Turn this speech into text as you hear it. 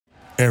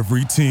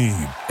Every team,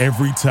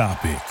 every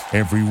topic,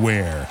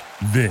 everywhere.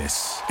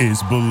 This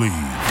is Believe.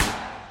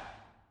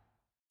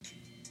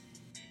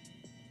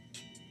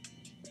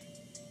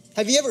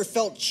 Have you ever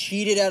felt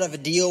cheated out of a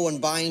deal when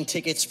buying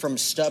tickets from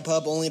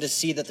StubHub only to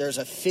see that there's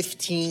a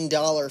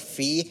 $15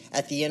 fee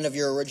at the end of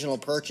your original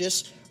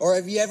purchase? Or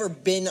have you ever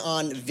been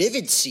on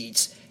Vivid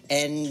Seats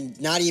and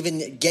not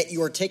even get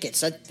your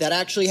tickets? That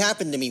actually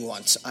happened to me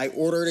once. I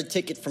ordered a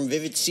ticket from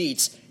Vivid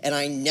Seats and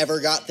I never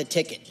got the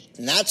ticket.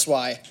 And that's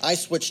why I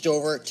switched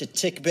over to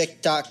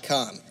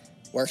TickPick.com,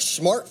 where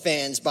smart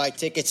fans buy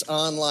tickets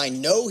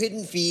online, no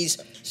hidden fees,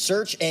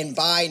 search and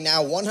buy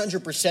now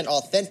 100%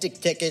 authentic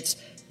tickets,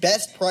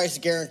 best price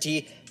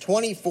guarantee,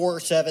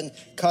 24/7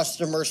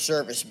 customer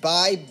service.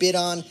 Buy, bid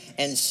on,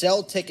 and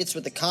sell tickets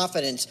with the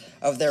confidence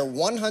of their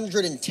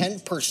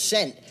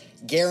 110%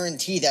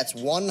 guarantee. That's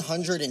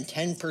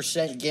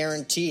 110%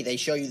 guarantee. They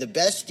show you the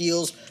best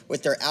deals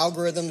with their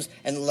algorithms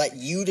and let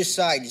you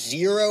decide.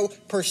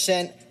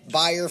 0%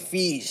 buyer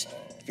fees.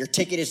 If your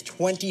ticket is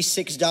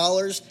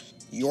 $26,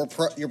 your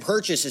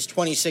purchase is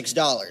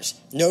 $26.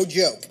 No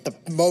joke. The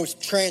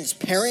most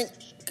transparent,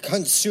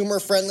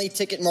 consumer-friendly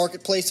ticket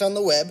marketplace on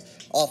the web.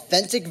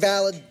 Authentic,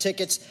 valid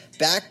tickets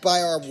backed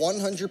by our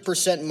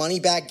 100%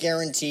 money-back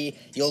guarantee.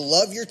 You'll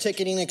love your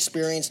ticketing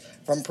experience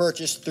from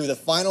purchase through the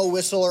final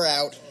whistle or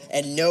out,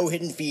 and no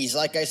hidden fees.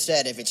 Like I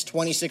said, if it's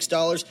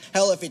 $26,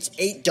 hell, if it's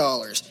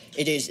 $8,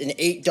 it is an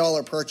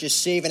 $8 purchase.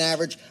 Save an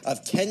average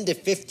of 10 to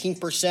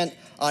 15%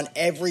 on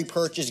every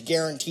purchase,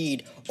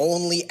 guaranteed,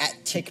 only at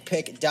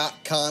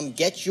TickPick.com.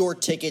 Get your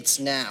tickets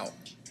now.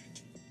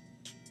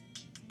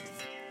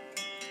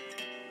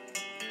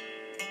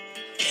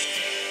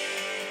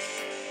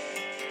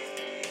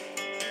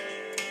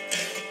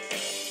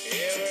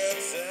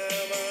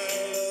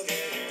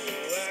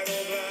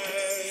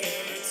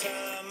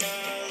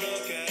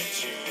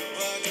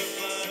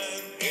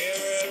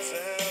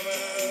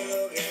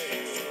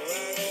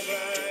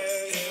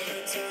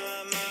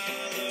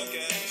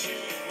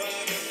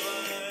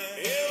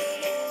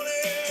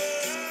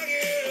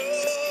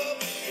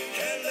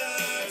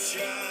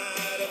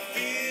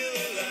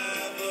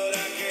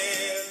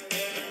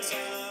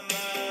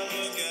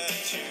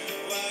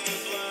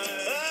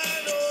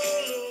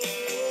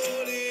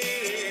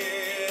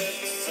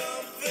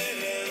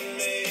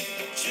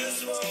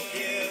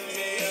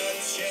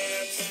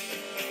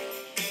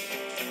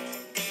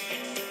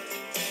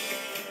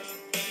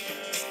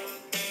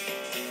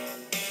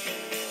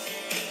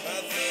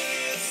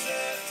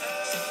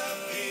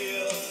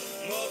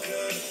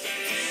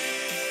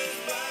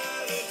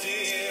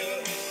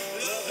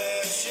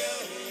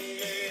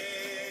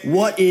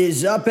 What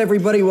is up,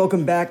 everybody?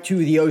 Welcome back to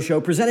the O Show,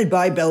 presented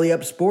by Belly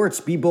Up Sports.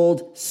 Be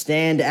bold,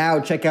 stand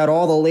out. Check out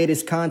all the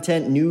latest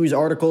content, news,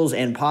 articles,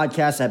 and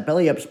podcasts at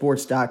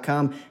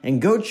bellyupsports.com.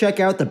 And go check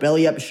out the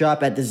Belly Up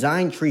shop at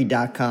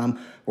designtree.com.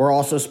 We're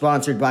also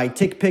sponsored by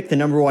TickPick, the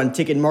 #1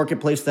 ticket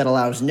marketplace that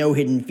allows no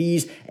hidden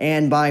fees,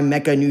 and by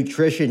Mecca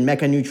Nutrition.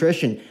 Mecca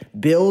Nutrition,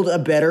 build a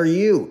better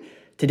you.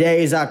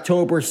 Today is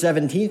October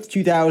 17th,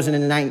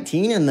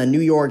 2019, and the New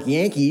York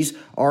Yankees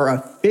are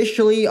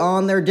officially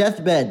on their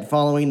deathbed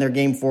following their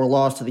Game 4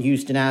 loss to the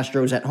Houston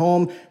Astros at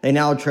home. They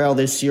now trail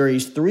this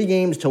series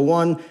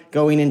 3-1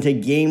 going into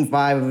Game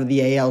 5 of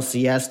the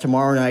ALCS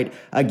tomorrow night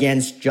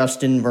against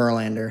Justin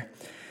Verlander.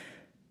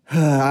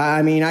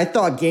 I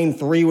thought Game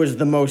 3 was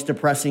the most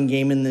depressing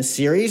game in this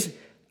series.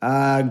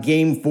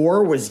 Game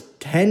 4 was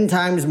 10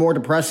 times more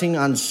depressing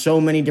on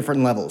so many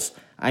different levels.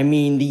 The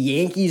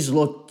Yankees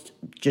looked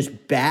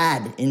just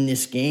bad in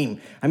this game.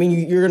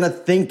 You're going to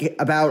think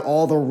about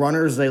all the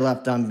runners they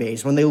left on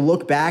base. When they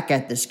look back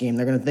at this game,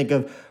 they're going to think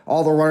of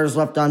all the runners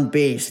left on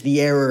base,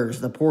 the errors,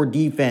 the poor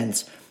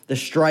defense, the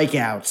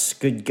strikeouts.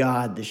 Good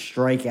God, the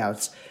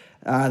strikeouts.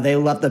 They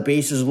left the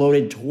bases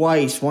loaded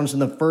twice, once in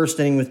the first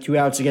inning with 2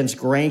 outs against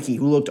Greinke,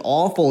 who looked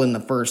awful in the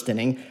first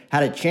inning,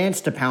 had a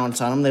chance to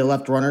pounce on him. They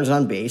left runners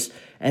on base,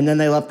 and then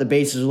they left the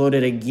bases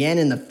loaded again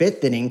in the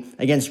 5th inning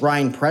against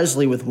Ryan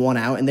Presley with 1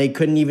 out, and they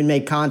couldn't even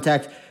make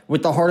contact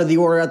with the heart of the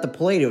order at the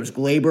plate. It was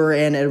Glaber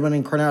and Edwin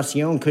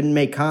Encarnacion couldn't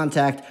make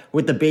contact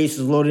with the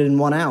bases loaded and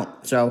 1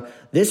 out. So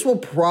this will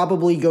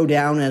probably go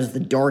down as the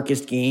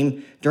darkest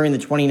game during the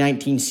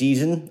 2019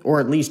 season, or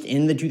at least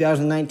in the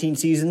 2019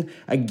 season,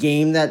 a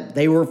game that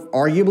they were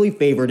arguably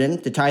favored in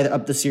to tie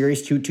up the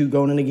series 2-2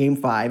 going into Game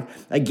 5,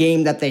 a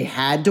game that they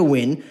had to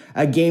win,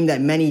 a game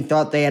that many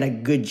thought they had a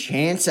good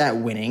chance at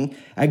winning,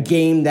 a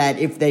game that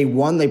if they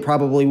won, they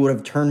probably would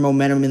have turned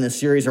momentum in the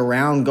series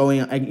around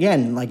going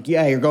again,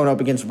 you're going up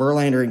against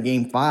Verlander in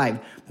Game 5,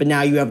 but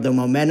now you have the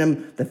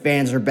momentum, the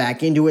fans are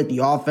back into it, the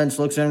offense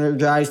looks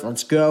energized,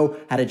 let's go,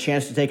 had a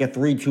chance to take a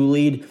 3-2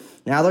 lead.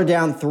 Now they're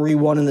down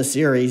 3-1 in the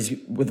series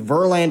with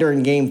Verlander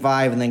in Game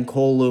 5 and then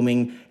Cole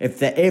looming if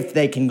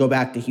they can go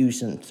back to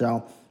Houston.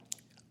 So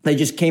they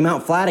just came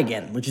out flat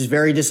again, which is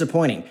very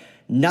disappointing.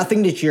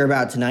 Nothing to cheer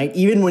about tonight.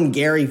 Even when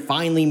Gary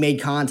finally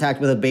made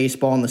contact with a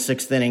baseball in the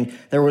 6th inning,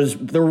 there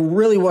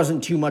really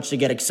wasn't too much to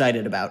get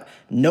excited about.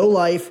 No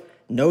life,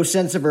 no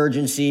sense of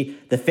urgency.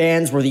 The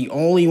fans were the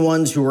only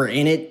ones who were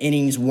in it,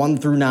 innings 1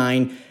 through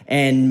 9,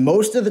 and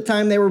most of the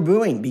time they were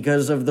booing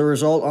because of the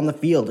result on the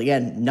field.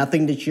 Again,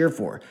 nothing to cheer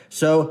for.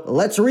 So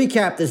let's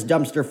recap this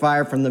dumpster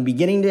fire from the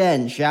beginning to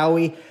end, shall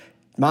we?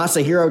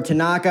 Masahiro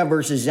Tanaka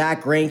versus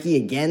Zack Greinke.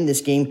 Again, this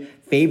game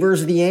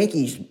favors the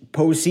Yankees.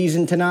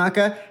 Postseason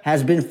Tanaka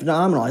has been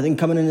phenomenal. I think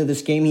coming into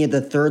this game, he had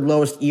the third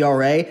lowest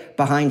ERA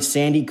behind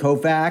Sandy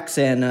Koufax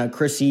and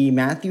Chrissy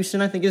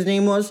Mathewson, I think his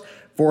name was,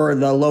 for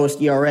the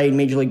lowest ERA in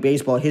Major League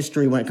Baseball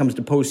history when it comes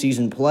to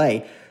postseason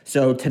play.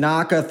 So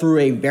Tanaka threw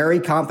a very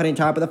confident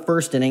top of the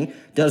first inning,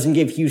 doesn't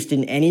give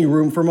Houston any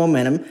room for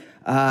momentum.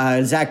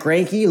 Zack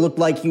Greinke looked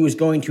like he was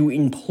going to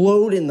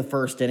implode in the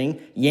first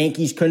inning.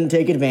 Yankees couldn't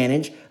take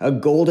advantage. A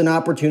golden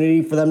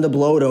opportunity for them to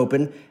blow it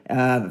open.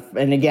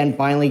 And again,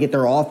 finally get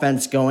their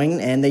offense going,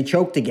 and they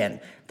choked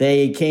again.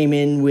 They came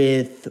in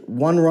with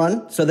 1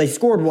 run. So they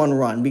scored 1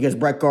 run because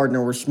Brett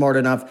Gardner was smart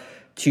enough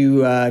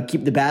to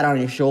keep the bat on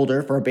his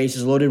shoulder for a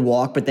bases-loaded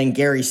walk. But then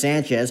Gary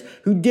Sanchez,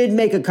 who did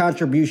make a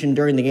contribution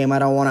during the game, I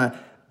don't want to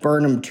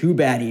burn him too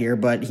bad here,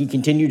 but he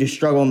continued to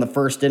struggle in the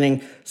first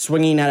inning,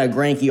 swinging at a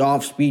Greinke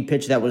off-speed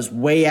pitch that was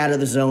way out of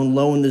the zone,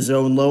 low in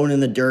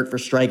the dirt for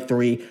strike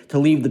 3 to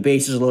leave the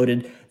bases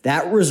loaded.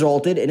 That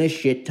resulted in a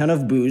shit ton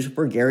of boos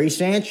for Gary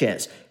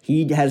Sanchez.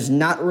 He has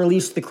not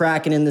released the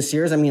Kraken in the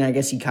series. I mean, I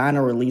guess he kind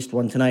of released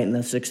one tonight in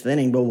the 6th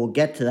inning, but we'll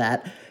get to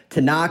that.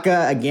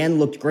 Tanaka, again,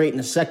 looked great in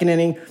the 2nd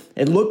inning.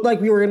 It looked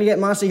like we were going to get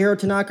Masahiro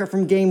Tanaka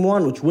from Game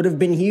 1, which would have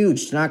been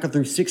huge. Tanaka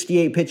threw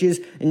 68 pitches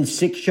in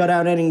 6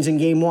 shutout innings in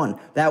Game 1.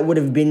 That would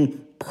have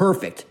been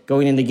perfect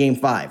going into Game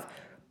 5.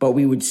 But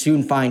we would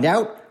soon find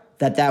out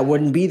that that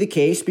wouldn't be the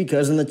case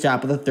because in the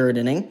top of the 3rd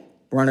inning,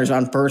 runners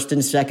on 1st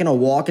and 2nd, a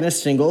walk and a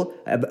single,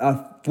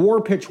 a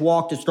 4-pitch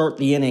walk to start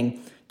the inning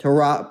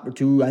to I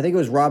think it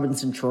was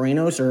Robinson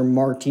Chirinos or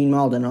Martin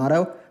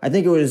Maldonado. I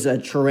think it was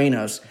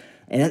Chirinos.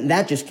 And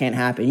that just can't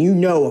happen. You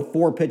know, a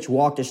 4-pitch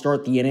walk to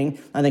start the inning.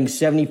 I think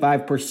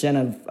 75%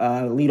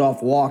 of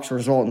leadoff walks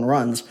result in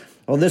runs.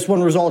 Well, this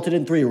one resulted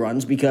in 3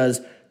 runs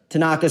because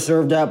Tanaka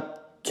served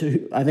up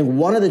I think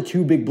one of the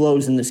 2 big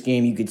blows in this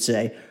game, you could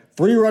say.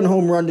 3-run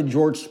home run to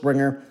George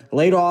Springer.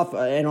 Laid off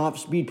an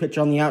off-speed pitch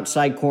on the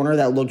outside corner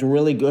that looked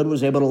really good,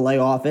 was able to lay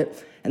off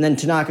it. And then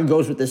Tanaka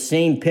goes with the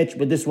same pitch,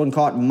 but this one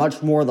caught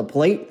much more of the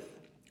plate.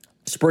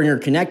 Springer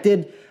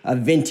connected, a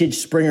vintage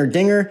Springer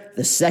dinger,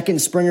 the 2nd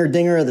Springer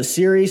dinger of the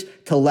series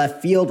to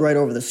left field right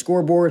over the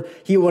scoreboard.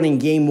 He won in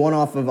Game 1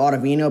 off of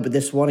Ottavino, but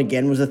this one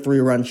again was a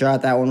 3-run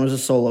shot. That one was a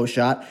solo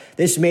shot.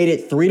 This made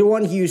it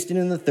 3-1 Houston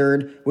in the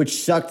 3rd,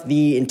 which sucked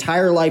the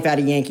entire life out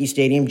of Yankee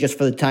Stadium just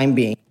for the time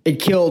being. It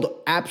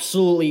killed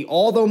absolutely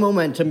all the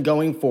momentum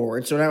going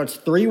forward. So now it's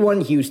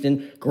 3-1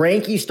 Houston.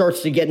 Greinke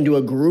starts to get into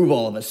a groove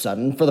all of a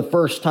sudden. For the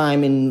first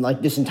time in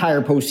this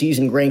entire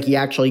postseason, Greinke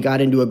actually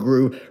got into a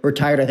groove.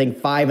 Retired, I think,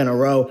 5 in a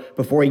row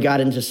before he got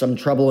into some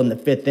trouble in the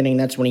 5th inning.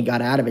 That's when he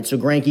got out of it. So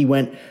Greinke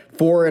went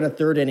 4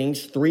 1/3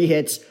 innings, 3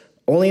 hits,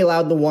 only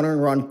allowed the 1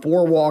 earned run,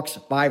 4 walks,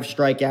 5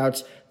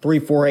 strikeouts.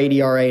 3.48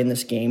 ERA in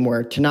this game,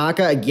 where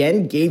Tanaka,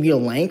 again, gave you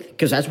length,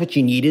 because that's what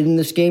you needed in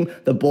this game.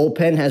 The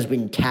bullpen has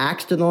been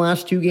taxed in the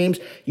last 2 games.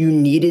 You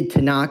needed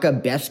Tanaka,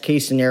 best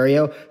case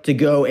scenario, to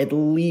go at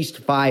least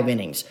 5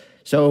 innings.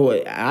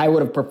 So I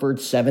would have preferred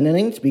 7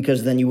 innings,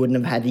 because then you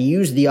wouldn't have had to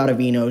use the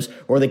Ottavinos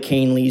or the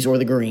Caneleys or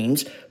the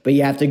Greens, but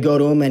you have to go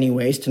to them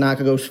anyways.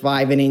 Tanaka goes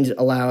 5 innings,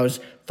 allows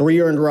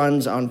 3 earned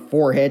runs on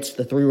 4 hits.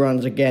 The 3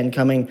 runs, again,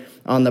 coming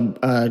on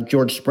the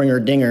George Springer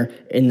dinger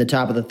in the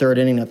top of the 3rd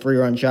inning, a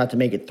 3-run shot to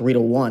make it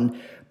 3-1.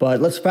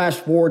 But let's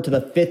fast forward to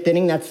the 5th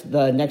inning. That's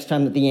the next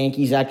time that the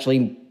Yankees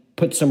actually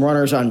put some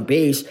runners on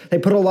base. They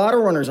put a lot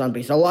of runners on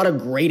base, a lot of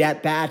great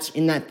at-bats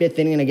in that 5th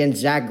inning against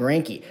Zack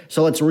Greinke.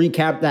 So let's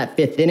recap that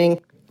 5th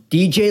inning.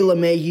 DJ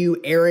LeMahieu,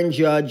 Aaron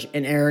Judge,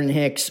 and Aaron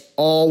Hicks,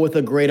 all with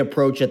a great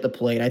approach at the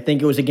plate. I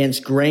think it was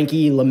against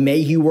Greinke.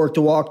 LeMahieu worked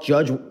a walk.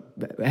 Judge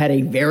had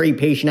a very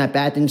patient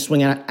at-bat, didn't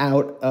swing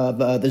out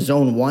of the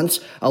zone once.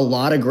 A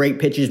lot of great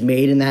pitches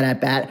made in that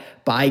at-bat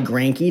by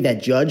Greinke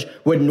that Judge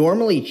would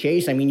normally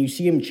chase. I mean, you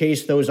see him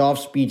chase those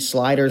off-speed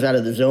sliders out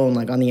of the zone,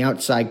 like on the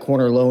outside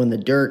corner low in the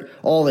dirt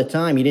all the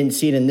time. You didn't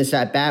see it in this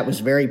at-bat,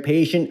 was very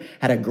patient,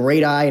 had a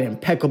great eye, an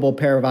impeccable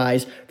pair of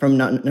eyes from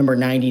number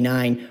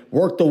 99,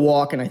 worked the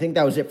walk, and I think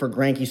that was it for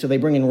Greinke. So they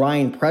bring in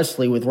Ryan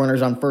Presley with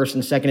runners on 1st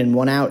and 2nd and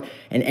 1 out,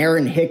 and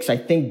Aaron Hicks, I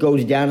think,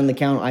 goes down in the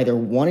count either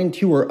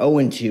 1-2 or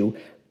 0-2.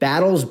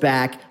 Battles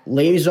back,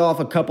 lays off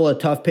a couple of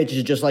tough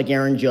pitches just like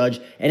Aaron Judge,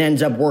 and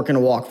ends up working a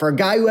walk. For a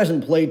guy who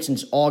hasn't played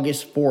since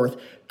August 4th,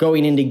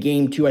 going into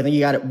Game 2, I think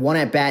he got 1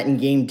 at-bat in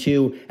Game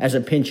 2 as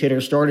a pinch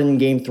hitter, started in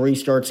Game 3,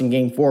 starts in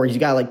Game 4. He's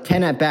got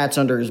 10 at-bats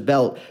under his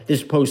belt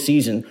this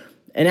postseason.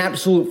 An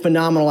absolute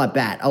phenomenal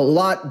at-bat. A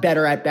lot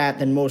better at-bat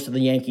than most of the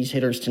Yankees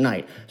hitters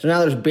tonight. So now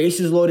there's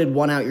bases loaded,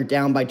 1 out, you're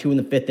down by 2 in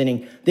the 5th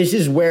inning. This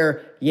is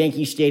where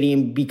Yankee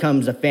Stadium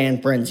becomes a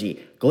fan frenzy.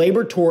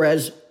 Gleyber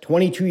Torres,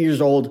 22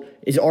 years old,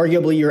 is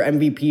arguably your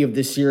MVP of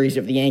this series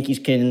if the Yankees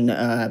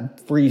can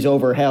freeze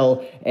over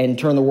hell and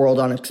turn the world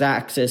on its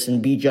axis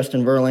and beat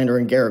Justin Verlander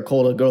and Garrett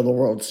Cole to go to the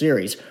World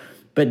Series.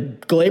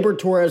 But Gleyber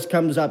Torres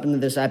comes up into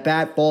this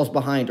at-bat, falls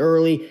behind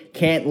early,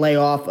 can't lay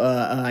off.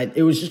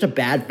 It was just a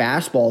bad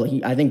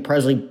fastball. I think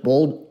Presley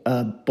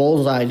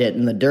bullseyed it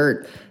in the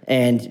dirt,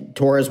 and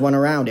Torres went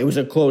around. It was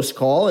a close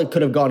call. It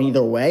could have gone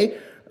either way.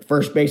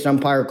 First base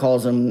umpire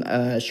calls him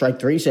strike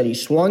three, said he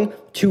swung,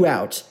 2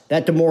 outs.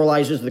 That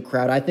demoralizes the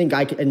crowd. I think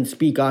I can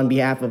speak on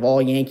behalf of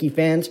all Yankee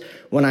fans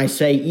when I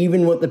say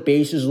even with the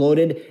bases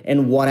loaded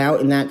and 1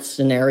 out in that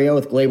scenario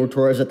with Gleyber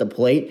Torres at the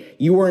plate,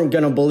 you weren't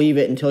going to believe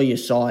it until you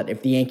saw it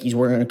if the Yankees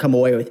were going to come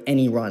away with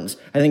any runs.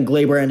 I think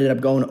Gleyber ended up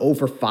going 0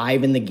 for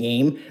 5 in the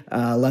game,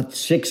 left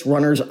 6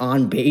 runners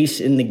on base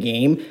in the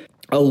game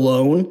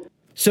alone.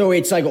 So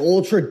it's like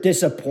ultra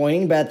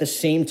disappointing, but at the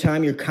same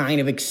time, you're kind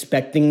of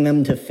expecting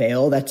them to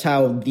fail. That's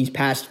how these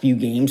past few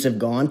games have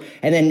gone.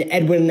 And then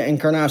Edwin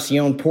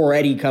Encarnacion, poor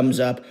Eddie,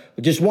 comes up,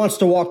 just wants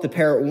to walk the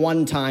parrot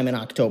one time in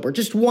October.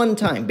 Just one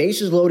time.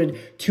 Bases loaded,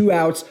 2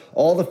 outs.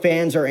 All the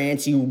fans are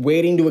antsy,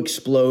 waiting to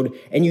explode,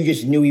 and you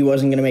just knew he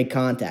wasn't going to make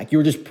contact. You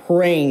were just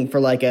praying for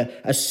like a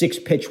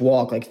 6-pitch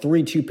walk, like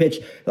 3-2 pitch,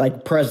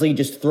 like Presley,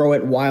 just throw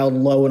it wild,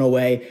 low and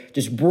away,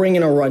 just bring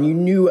in a run. You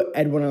knew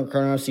Edwin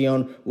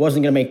Encarnacion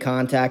wasn't going to make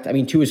contact. I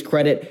mean, to his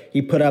credit,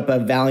 he put up a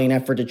valiant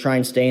effort to try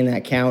and stay in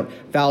that count,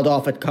 fouled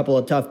off a couple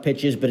of tough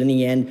pitches, but in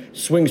the end,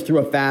 swings through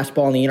a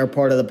fastball in the inner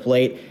part of the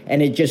plate,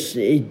 and it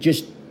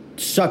just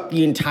sucked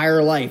the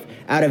entire life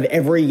out of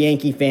every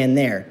Yankee fan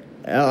there.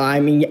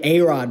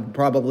 A-Rod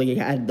probably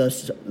had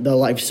the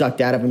life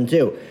sucked out of him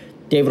too.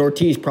 David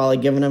Ortiz probably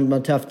giving him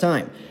a tough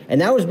time. And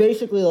that was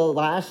basically the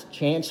last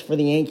chance for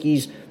the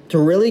Yankees to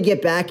really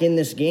get back in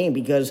this game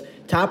because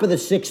top of the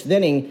 6th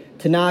inning,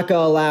 Tanaka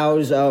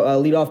allows a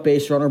leadoff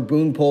base runner.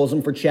 Boone pulls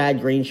him for Chad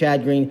Green.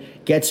 Chad Green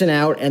gets an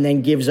out and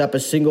then gives up a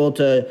single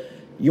to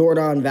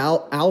Yordan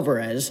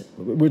Alvarez,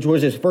 which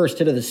was his first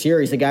hit of the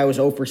series. The guy was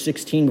 0 for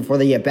 16 before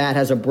the at-bat,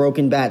 has a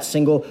broken bat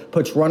single,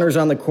 puts runners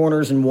on the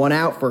corners and 1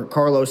 out for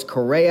Carlos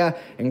Correa.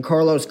 And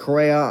Carlos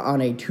Correa on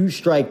a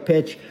 2-strike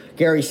pitch.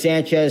 Gary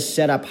Sanchez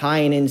set up high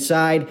and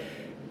inside.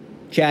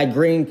 Chad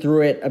Green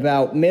threw it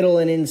about middle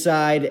and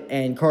inside,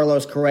 and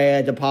Carlos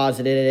Correa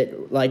deposited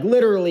it like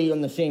literally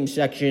on the same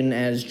section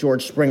as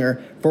George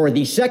Springer for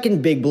the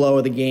second big blow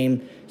of the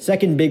game,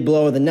 second big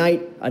blow of the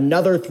night,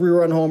 another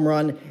 3-run home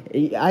run.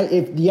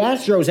 If the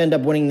Astros end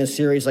up winning this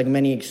series like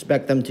many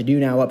expect them to do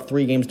now, up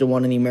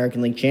 3-1 in the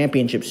American League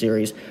Championship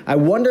Series, I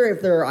wonder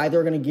if they're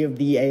either going to give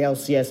the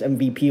ALCS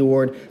MVP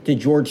award to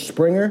George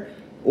Springer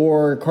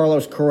or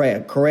Carlos Correa.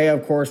 Correa,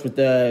 of course, with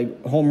the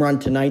home run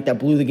tonight that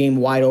blew the game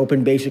wide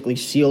open, basically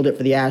sealed it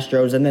for the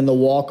Astros, and then the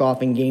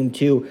walk-off in Game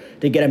 2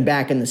 to get him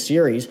back in the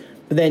series.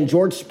 But then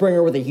George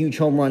Springer with a huge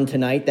home run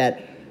tonight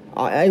that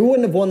I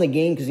wouldn't have won the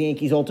game because the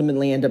Yankees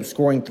ultimately end up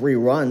scoring 3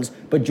 runs,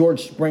 but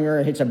George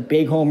Springer hits a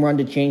big home run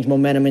to change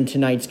momentum in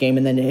tonight's game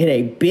and then hit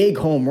a big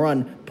home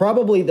run,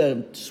 probably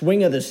the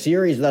swing of the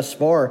series thus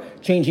far,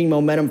 changing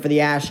momentum for the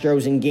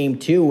Astros in Game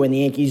 2 when the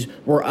Yankees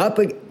were up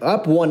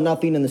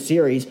 1-0 in the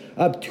series,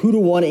 up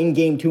 2-1 in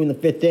Game 2 in the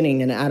 5th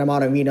inning, and Adam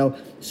Ottavino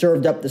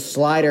served up the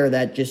slider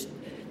that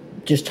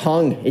just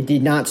hung. It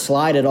did not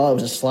slide at all. It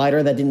was a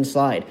slider that didn't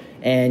slide.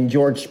 And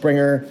George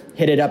Springer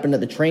hit it up into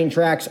the train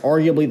tracks,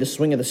 arguably the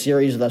swing of the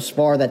series thus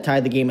far that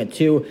tied the game at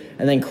 2.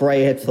 And then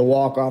Correa hits the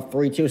walk-off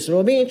 3-2. So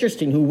it'll be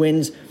interesting who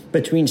wins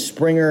between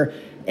Springer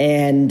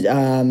and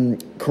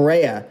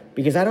Correa,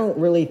 because I don't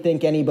really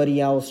think anybody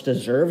else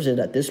deserves it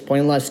at this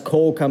point, unless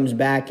Cole comes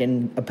back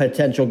in a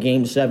potential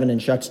Game 7 and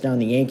shuts down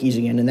the Yankees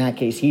again. In that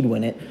case, he'd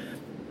win it.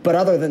 But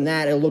other than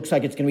that, it looks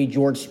like it's going to be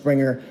George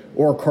Springer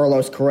or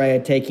Carlos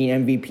Correa taking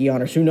MVP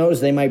honors. Who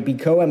knows? They might be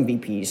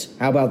co-MVPs.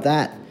 How about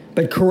that?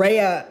 But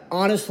Correa,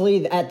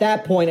 honestly, at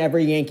that point,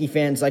 every Yankee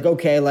fan's like,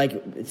 okay, like,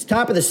 it's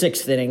top of the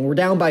 6th inning. We're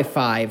down by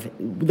 5.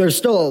 There's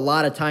still a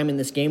lot of time in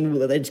this game.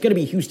 It's going to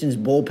be Houston's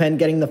bullpen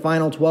getting the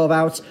final 12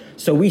 outs,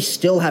 so we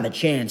still have a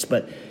chance.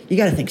 But you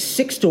got to think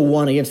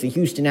 6-1 against the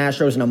Houston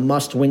Astros in a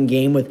must-win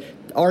game with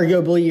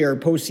arguably your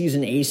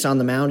postseason ace on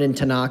the mound in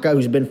Tanaka,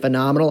 who's been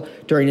phenomenal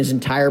during his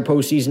entire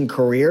postseason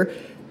career.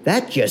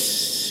 That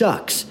just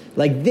sucks.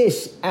 Like,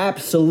 this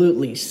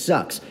absolutely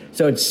sucks.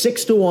 So it's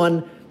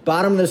 6-1.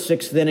 Bottom of the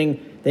 6th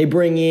inning, they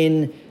bring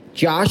in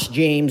Josh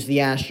James, the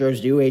Astros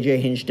do,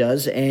 A.J. Hinch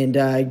does, and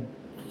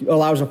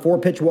allows a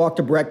 4-pitch walk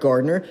to Brett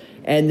Gardner.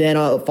 And then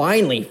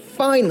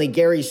finally,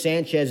 Gary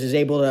Sanchez is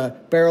able to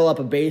barrel up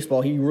a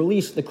baseball. He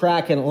released the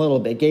Kraken a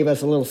little bit, gave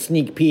us a little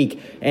sneak peek,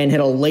 and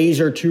hit a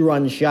laser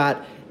 2-run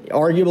shot,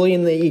 arguably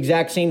in the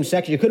exact same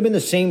section. It could have been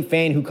the same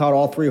fan who caught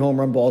all 3 home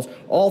run balls.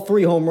 All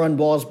 3 home run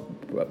balls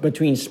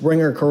between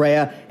Springer,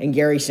 Correa, and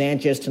Gary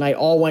Sanchez tonight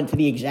all went to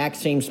the exact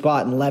same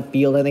spot in left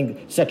field. I think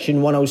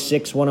section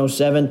 106,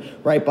 107,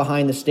 right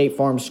behind the State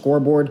Farm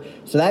scoreboard.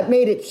 So that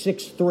made it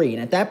 6-3.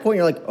 And at that point,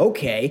 you're like,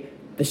 okay,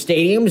 the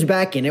stadium's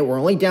back in it. We're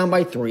only down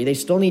by 3. They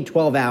still need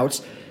 12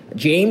 outs.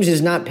 James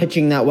is not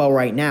pitching that well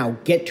right now.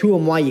 Get to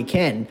him while you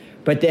can.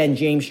 But then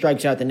James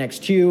strikes out the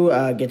next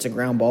 2, gets a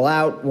ground ball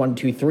out, 1,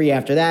 2, 3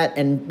 after that.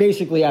 And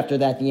basically after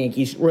that, the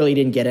Yankees really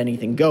didn't get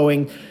anything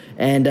going.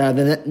 And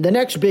the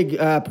next big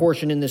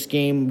portion in this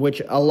game,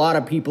 which a lot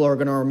of people are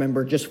going to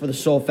remember just for the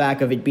sole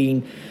fact of it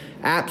being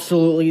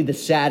absolutely the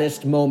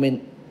saddest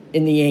moment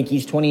in the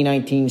Yankees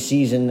 2019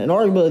 season, and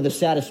arguably the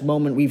saddest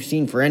moment we've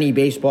seen for any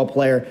baseball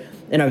player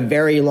in a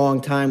very long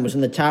time, was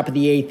in the top of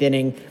the 8th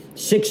inning,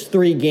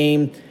 6-3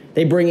 game.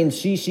 They bring in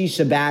CC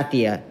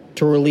Sabathia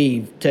to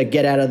relieve, to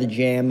get out of the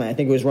jam. I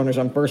think it was runners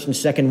on first and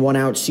second, 1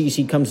 out.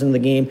 CC comes into the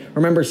game.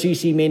 Remember,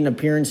 CC made an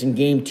appearance in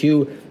Game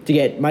 2 to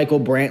get Michael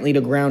Brantley to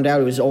ground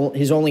out. It was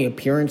his only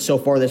appearance so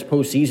far this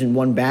postseason,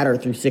 1 batter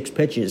through 6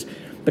 pitches.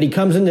 But he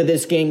comes into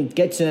this game,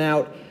 gets an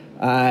out,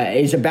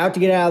 is about to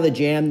get out of the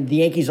jam. The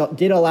Yankees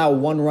did allow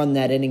 1 run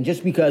that inning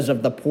just because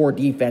of the poor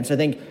defense. I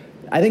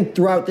think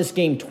throughout this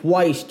game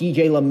twice,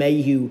 DJ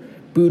LeMahieu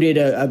booted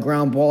a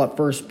ground ball at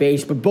first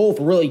base, but both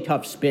really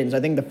tough spins. I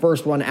think the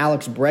first one,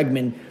 Alex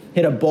Bregman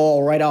hit a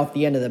ball right off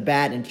the end of the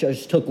bat and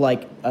just took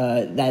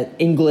that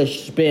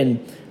English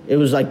spin. It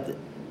was like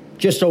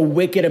just a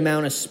wicked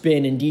amount of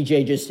spin, and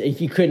DJ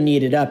he couldn't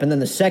eat it up. And then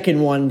the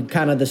second one,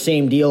 kind of the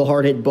same deal,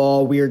 hard hit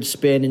ball, weird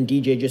spin, and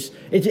DJ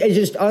it's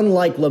just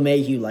unlike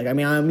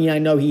LeMahieu. I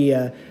know he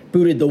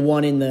booted the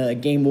one in the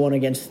Game 1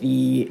 against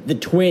the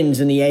Twins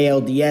in the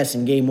ALDS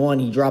in Game 1.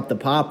 He dropped the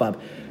pop-up.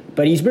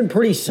 But he's been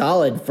pretty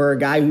solid for a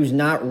guy who's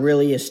not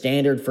really a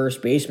standard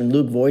first baseman.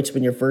 Luke Voigt's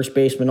been your first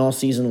baseman all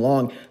season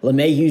long.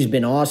 LeMahieu's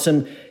been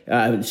awesome,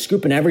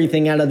 scooping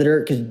everything out of the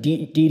dirt because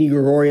Didi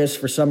Gregorius,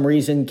 for some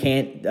reason,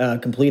 can't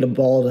complete a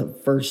ball to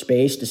first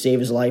base to save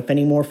his life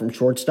anymore from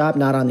shortstop,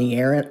 not on the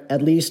air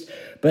at least.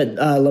 But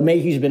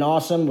LeMahieu's been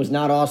awesome, was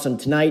not awesome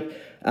tonight.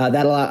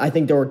 I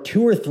think there were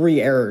 2 or 3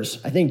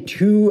 errors. I think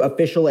 2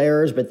 official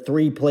errors, but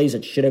 3 plays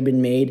that should have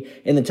been made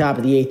in the top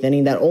of the 8th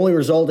inning. That only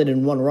resulted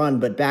in 1 run.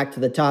 But back to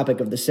the topic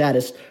of the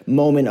saddest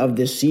moment of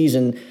this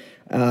season,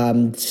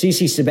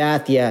 CC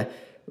Sabathia,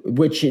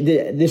 which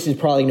this is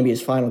probably going to be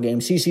his final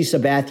game. CC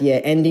Sabathia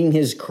ending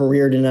his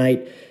career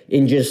tonight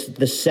in just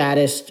the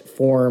saddest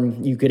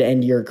form you could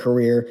end your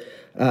career.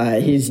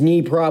 His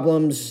knee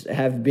problems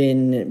have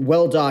been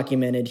well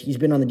documented. He's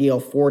been on the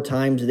DL 4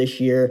 times this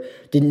year.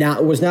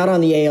 Was not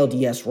on the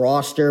ALDS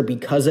roster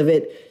because of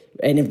it.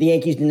 And if the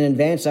Yankees didn't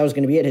advance, that was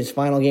going to be it. His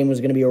final game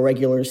was going to be a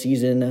regular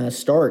season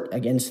start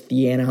against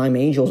the Anaheim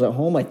Angels at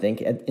home, I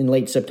think, in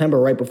late September,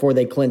 right before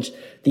they clinched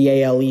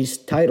the AL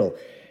East title.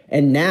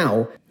 And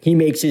now he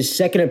makes his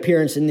second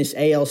appearance in this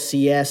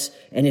ALCS,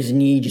 and his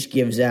knee just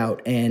gives out.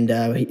 And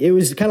it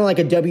was kind of like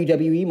a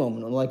WWE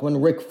moment, like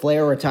when Ric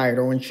Flair retired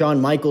or when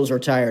Shawn Michaels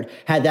retired,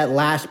 had that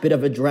last bit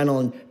of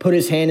adrenaline, put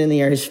his hand in the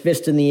air, his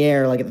fist in the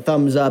air, like a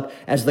thumbs up,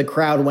 as the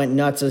crowd went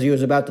nuts as he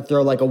was about to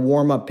throw like a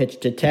warm-up pitch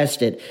to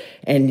test it.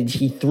 And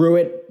he threw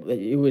it.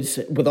 It was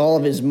with all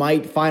of his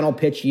might, final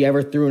pitch he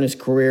ever threw in his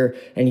career,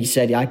 and he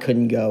said, I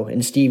couldn't go.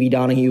 And Stevie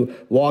Donahue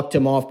walked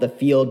him off the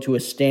field to a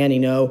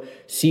standing O.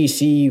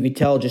 CC, you could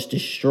tell, just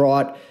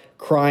distraught,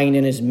 crying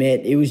in his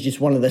mitt. It was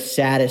just one of the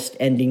saddest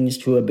endings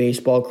to a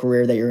baseball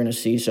career that you're going to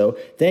see. So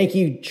thank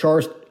you,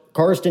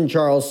 Karsten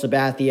Charles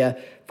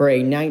Sabathia, for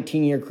a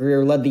 19-year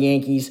career, led the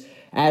Yankees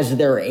as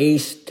their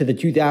ace to the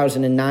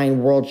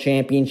 2009 World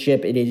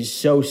Championship. It is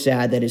so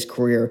sad that his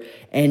career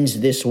ends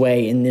this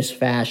way, in this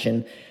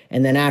fashion.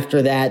 And then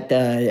after that,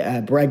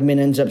 Bregman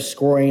ends up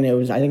scoring.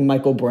 I think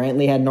Michael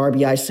Brantley had an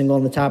RBI single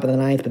in the top of the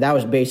 9th, but that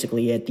was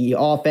basically it. The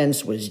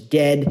offense was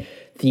dead.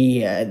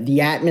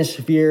 The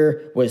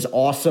atmosphere was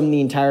awesome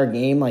the entire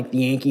game. Like, the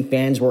Yankee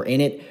fans were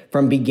in it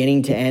from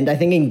beginning to end. I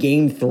think in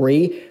Game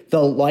 3,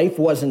 the life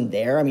wasn't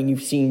there. I mean,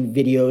 you've seen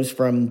videos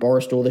from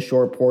Barstool, the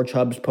Short Porch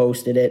Hubs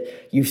posted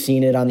it. You've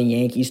seen it on the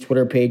Yankees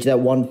Twitter page, that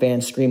one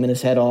fan screaming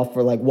his head off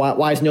for, like,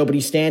 why is nobody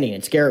standing?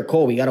 It's Garrett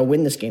Cole. We got to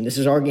win this game. This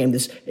is our game.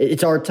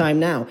 It's our time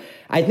now.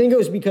 I think it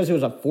was because it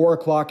was a 4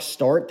 o'clock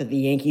start that the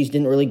Yankees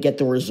didn't really get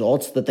the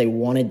results that they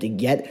wanted to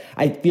get.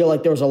 I feel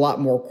like there was a lot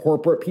more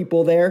corporate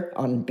people there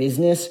on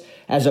business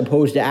as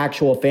opposed to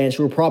actual fans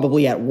who were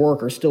probably at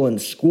work or still in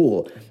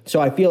school. So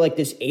I feel like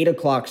this 8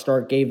 o'clock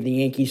start gave the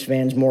Yankees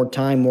fans more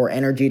time, more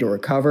energy to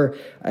recover.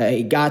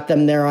 It got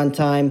them there on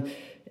time,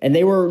 and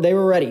they were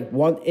ready.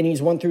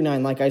 Innings 1 through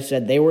 9, like I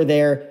said, they were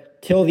there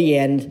till the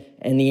end,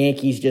 and the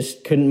Yankees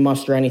just couldn't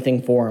muster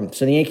anything for them.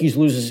 So the Yankees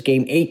lose this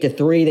game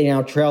 8-3. They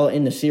now trail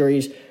in the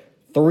series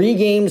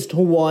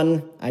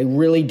 3-1. I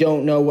really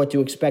don't know what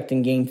to expect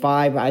in Game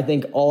 5. I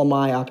think all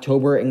my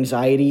October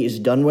anxiety is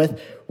done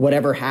with.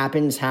 Whatever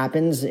happens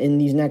in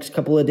these next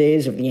couple of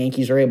days. If the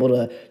Yankees are able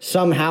to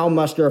somehow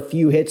muster a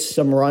few hits,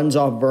 some runs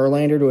off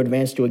Verlander to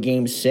advance to a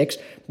Game 6.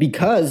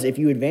 Because if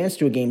you advance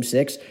to a Game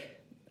 6,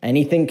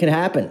 anything can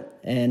happen.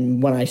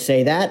 And when I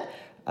say that,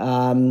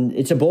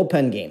 it's a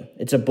bullpen game.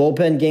 It's a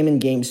bullpen game in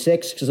Game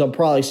 6 because they'll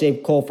probably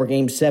save Cole for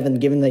Game 7,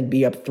 given they'd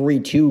be up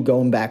 3-2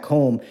 going back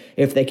home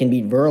if they can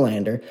beat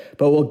Verlander.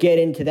 But we'll get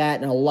into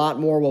that and a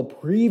lot more. We'll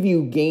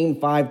preview Game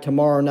 5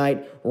 tomorrow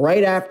night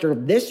right after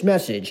this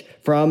message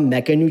from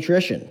Mecca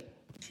Nutrition.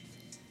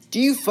 Do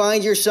you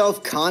find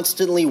yourself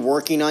constantly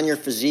working on your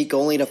physique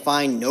only to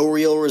find no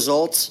real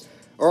results?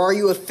 Or are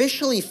you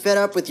officially fed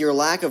up with your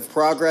lack of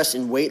progress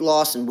in weight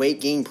loss and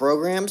weight gain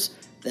programs?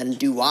 Then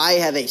do I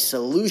have a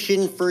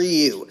solution for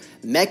you.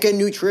 Mecca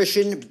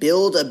Nutrition,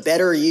 build a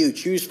better you.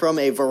 Choose from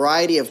a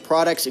variety of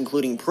products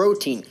including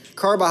protein,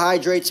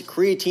 carbohydrates,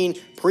 creatine,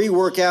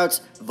 pre-workouts,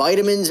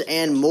 vitamins,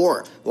 and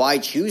more. Why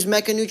choose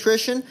Mecca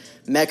Nutrition?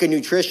 Mecca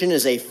Nutrition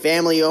is a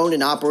family-owned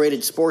and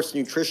operated sports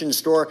nutrition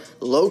store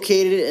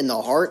located in the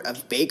heart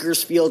of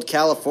Bakersfield,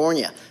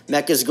 California.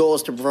 Mecca's goal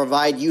is to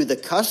provide you, the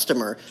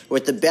customer,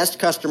 with the best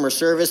customer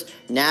service,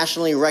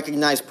 nationally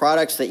recognized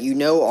products that you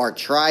know are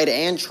tried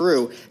and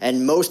true,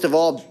 and most of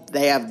all,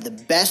 they have the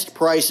best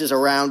prices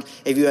around.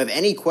 If you have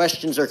any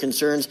questions or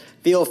concerns,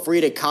 feel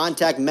free to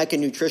contact Mecca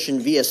Nutrition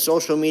via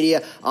social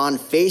media on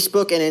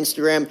Facebook and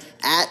Instagram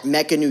at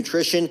Mecca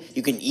Nutrition.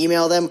 You can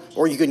email them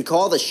or you can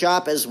call the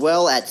shop as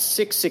well at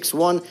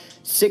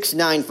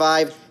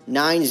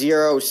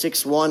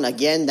 661-695-9061.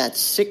 Again,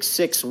 that's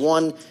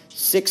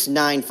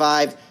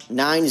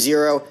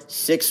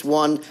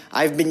 661-695-9061.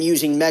 I've been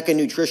using Mecca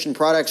Nutrition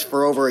products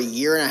for over a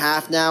year and a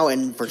half now,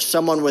 and for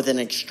someone with an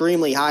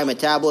extremely high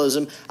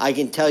metabolism, I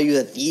can tell you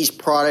that these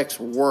products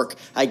work.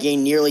 I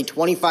gained nearly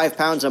 25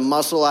 pounds of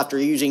muscle after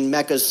using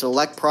Mecca's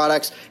select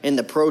products in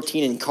the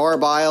protein and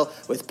carb aisle,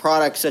 with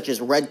products such as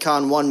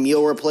Redcon 1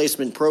 meal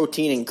replacement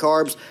protein and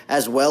carbs,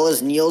 as well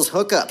as Neil's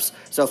hookups.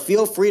 So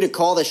feel free to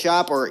call the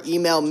shop or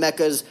email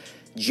Mecca's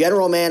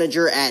general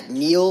manager at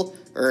Neil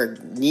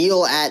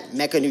at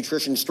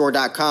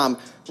meccanutritionstore.com.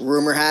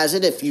 Rumor has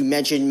it, if you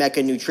mention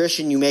Mecca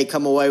Nutrition, you may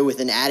come away with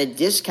an added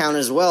discount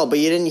as well, but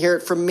you didn't hear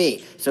it from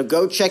me. So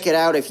go check it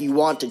out if you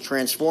want to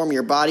transform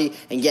your body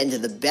and get into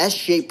the best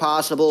shape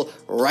possible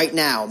right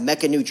now.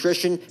 Mecca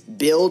Nutrition,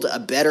 build a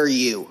better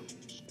you.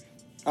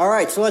 All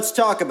right, so let's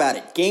talk about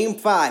it. Game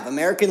 5,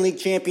 American League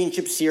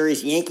Championship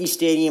Series, Yankee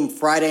Stadium,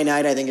 Friday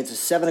night. I think it's a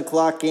 7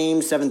 o'clock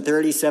game,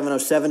 7:30,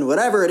 7:07,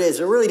 whatever it is.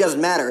 It really doesn't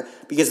matter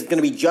because it's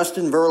going to be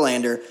Justin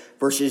Verlander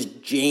versus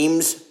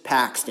James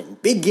Paxton.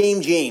 Big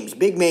game James,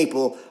 Big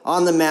Maple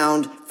on the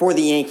mound for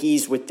the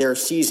Yankees with their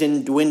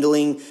season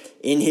dwindling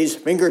in his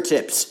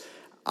fingertips.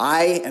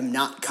 I am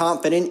not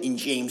confident in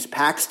James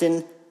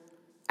Paxton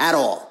at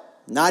all,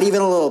 not even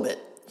a little bit.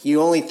 He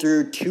only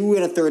threw 2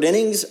 1/3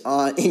 innings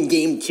in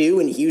Game 2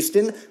 in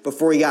Houston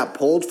before he got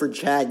pulled for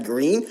Chad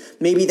Green.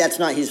 Maybe that's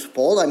not his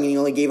fault. I mean, he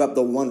only gave up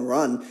the 1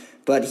 run,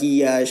 but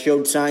he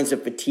showed signs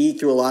of fatigue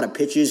through a lot of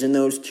pitches in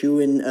those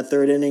 2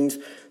 1/3 innings.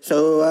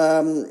 So,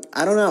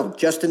 I don't know.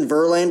 Justin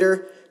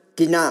Verlander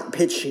did not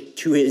pitch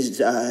to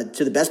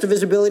the best of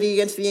his ability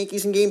against the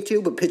Yankees in Game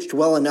 2, but pitched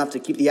well enough to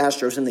keep the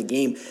Astros in the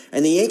game.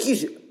 And the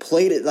Yankees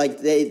played it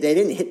like they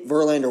didn't hit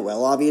Verlander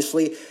well,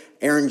 obviously.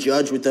 Aaron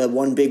Judge with the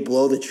one big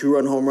blow, the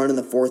 2-run home run in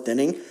the 4th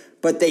inning.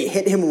 But they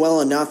hit him well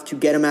enough to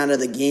get him out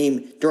of the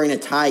game during a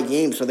tie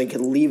game so they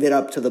could leave it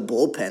up to the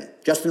bullpen.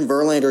 Justin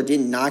Verlander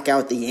didn't knock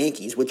out the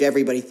Yankees, which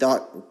everybody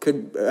thought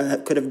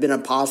could have been a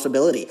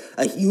possibility,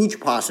 a huge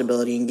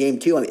possibility in Game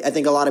 2. I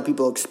think a lot of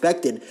people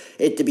expected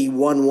it to be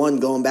 1-1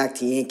 going back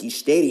to Yankee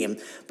Stadium.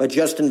 But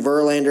Justin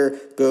Verlander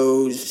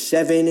goes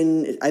 7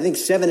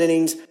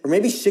 innings, or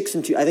maybe 6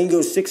 2. I think he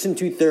goes 6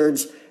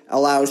 2/3,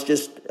 allows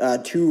just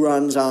 2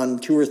 runs on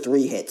 2 or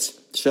 3 hits.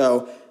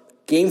 So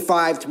Game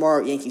 5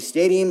 tomorrow at Yankee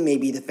Stadium.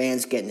 Maybe the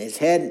fans get in his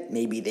head.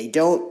 Maybe they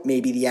don't.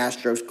 Maybe the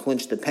Astros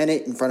clinch the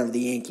pennant in front of the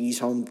Yankees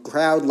home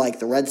crowd like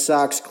the Red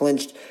Sox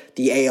clinched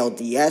the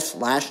ALDS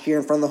last year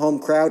in front of the home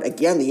crowd.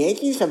 Again, the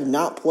Yankees have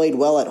not played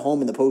well at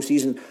home in the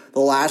postseason the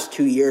last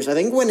 2 years. I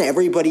think when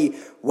everybody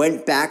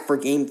went back for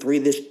Game 3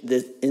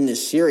 in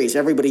this series,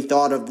 everybody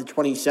thought of the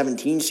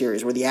 2017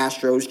 series where the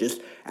Astros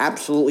just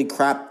absolutely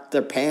crapped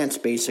their pants,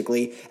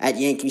 basically, at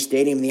Yankee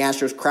Stadium. The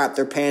Astros crapped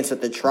their pants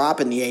at the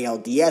Trop in the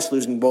ALDS,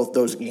 losing both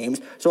those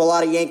games. So a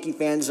lot of Yankee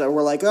fans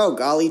were like, oh,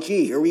 golly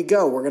gee, here we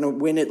go. We're going to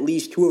win at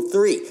least 2 of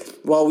 3.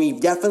 Well, we've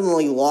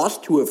definitely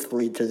lost 2 of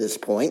 3 to this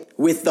point,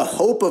 with the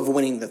hope of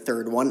winning the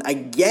 3rd one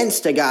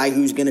against a guy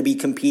who's going to be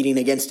competing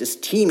against his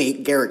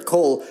teammate, Garrett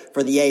Cole,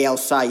 for the AL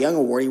Cy Young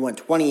Award. He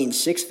went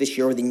 20-6 this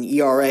year with an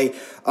ERA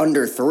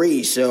under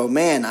 3. So,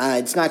 man,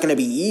 it's not going to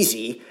be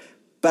easy.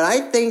 But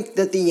I think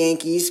that the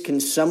Yankees can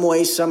some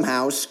way,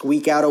 somehow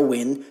squeak out a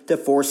win to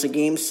force a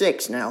Game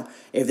 6. Now,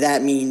 if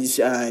that means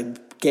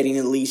getting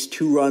at least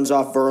 2 runs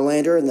off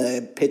Verlander and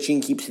the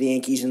pitching keeps the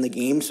Yankees in the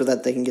game so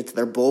that they can get to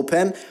their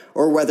bullpen,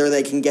 or whether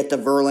they can get to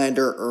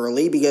Verlander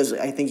early, because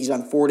I think he's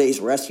on 4 days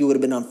rest. He would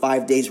have been on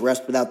 5 days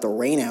rest without the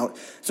rainout.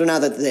 So now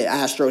that the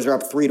Astros are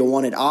up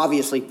 3-1, it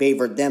obviously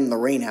favored them, the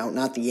rainout,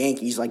 not the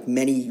Yankees, like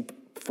many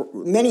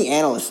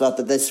analysts thought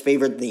that this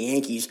favored the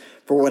Yankees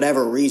for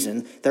whatever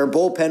reason. Their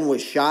bullpen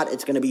was shot.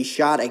 It's going to be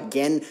shot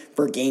again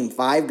for Game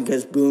 5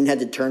 because Boone had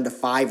to turn to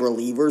 5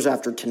 relievers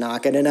after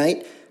Tanaka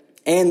tonight.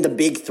 And the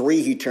big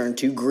 3 he turned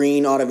to,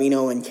 Green,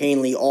 Ottavino, and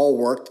Canely, all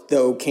worked,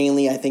 though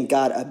Canely, I think,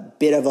 got a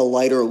bit of a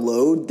lighter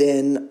load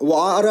than,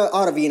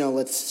 Ottavino,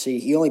 let's see,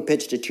 he only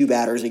pitched to 2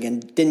 batters again,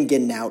 didn't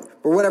get an out.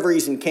 For whatever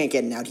reason, can't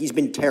get an out. He's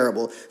been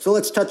terrible. So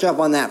let's touch up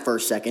on that for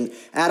a second.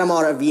 Adam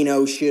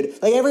Ottavino should,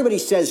 like everybody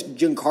says,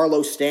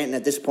 Giancarlo Stanton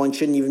at this point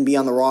shouldn't even be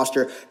on the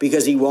roster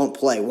because he won't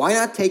play. Why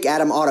not take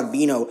Adam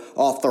Ottavino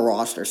off the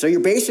roster? So you're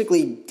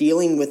basically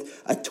dealing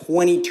with a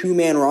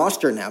 22-man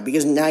roster now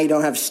because now you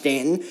don't have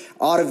Stanton.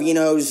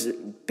 Ottavino's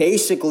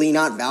basically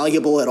not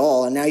valuable at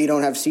all, and now you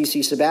don't have CC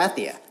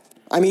Sabathia.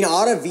 I mean,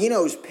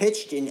 Ottavino's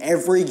pitched in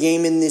every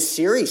game in this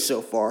series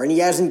so far, and he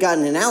hasn't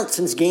gotten an out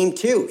since Game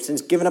 2,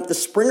 since giving up the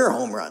Springer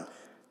home run.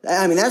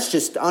 I mean, that's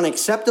just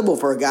unacceptable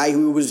for a guy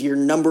who was your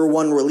number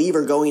one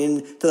reliever going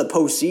into the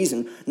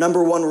postseason.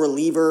 Number one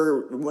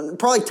reliever,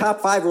 probably top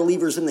 5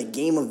 relievers in the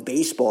game of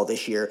baseball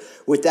this year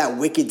with that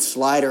wicked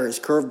slider, his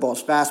curveball,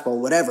 his fastball,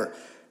 whatever.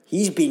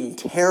 He's been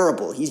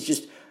terrible. He's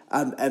just,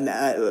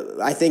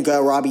 I think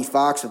Robbie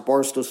Fox of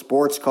Barstool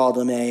Sports called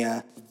him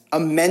a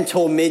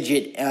mental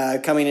midget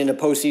coming into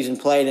postseason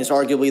play, and is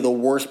arguably the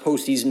worst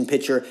postseason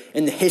pitcher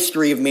in the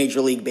history of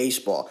Major League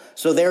Baseball.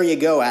 So there you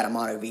go, Adam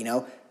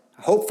Ottavino.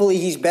 Hopefully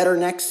he's better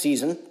next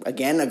season.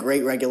 Again, a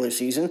great regular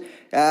season.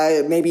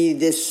 Maybe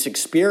this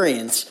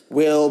experience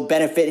will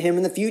benefit him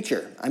in the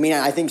future. I mean,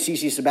 I think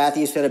CC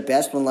Sabathia said it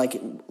best when,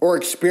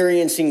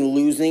 experiencing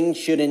losing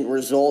shouldn't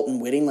result in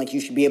winning.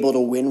 You should be able to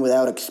win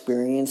without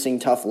experiencing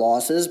tough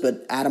losses.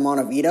 But Adam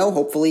Ottavino,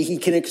 hopefully he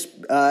can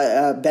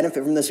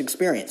benefit from this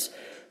experience.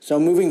 So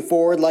moving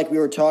forward, like we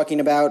were talking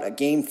about,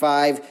 Game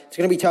 5, it's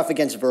going to be tough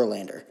against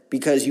Verlander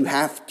because you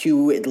have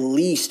to at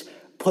least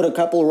put a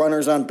couple of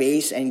runners on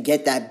base and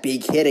get that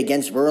big hit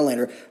against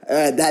Verlander.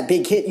 That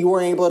big hit you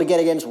weren't able to get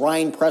against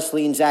Ryan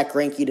Presley and Zach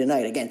Greinke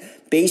tonight. Again,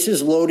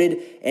 bases loaded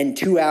and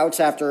 2 outs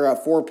after a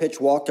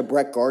 4-pitch walk to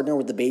Brett Gardner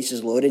with the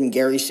bases loaded, and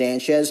Gary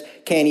Sanchez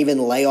can't even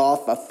lay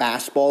off a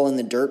fastball in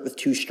the dirt with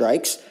 2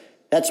 strikes.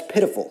 That's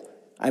pitiful.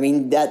 I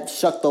mean, that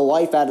sucked the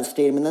life out of the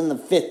stadium. And then the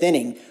 5th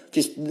inning,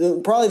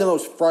 probably the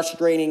most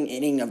frustrating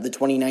inning of the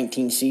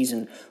 2019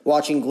 season,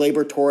 watching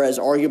Gleyber Torres,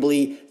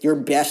 arguably your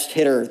best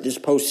hitter this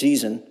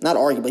postseason. Not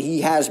arguably,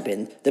 he has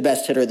been the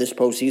best hitter this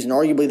postseason,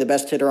 arguably the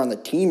best hitter on the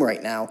team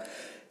right now.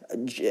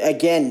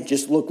 Again,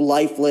 just looked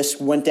lifeless,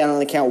 went down on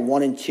the count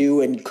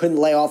 1-2, and couldn't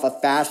lay off a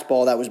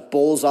fastball that was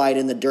bullseyed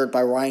in the dirt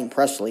by Ryan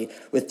Presley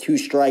with 2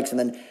 strikes. And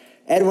then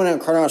Edwin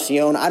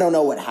Encarnacion, I don't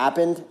know what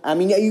happened. I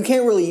mean, you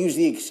can't really use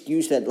the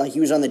excuse that he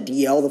was on the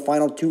DL the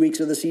final 2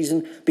 weeks of the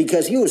season,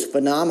 because he was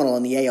phenomenal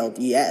in the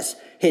ALDS.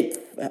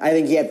 I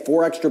think he had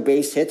 4 extra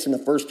base hits in the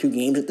first 2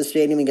 games at the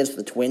stadium against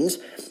the Twins,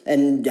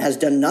 and has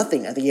done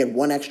nothing. I think he had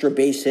 1 extra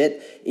base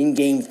hit in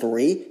Game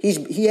 3.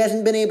 He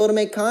hasn't been able to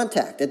make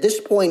contact. At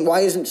this point, why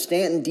isn't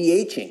Stanton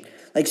DHing?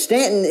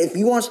 Stanton, if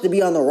he wants to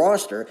be on the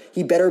roster,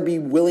 he better be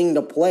willing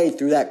to play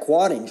through that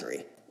quad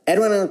injury.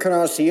 Edwin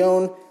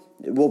Encarnacion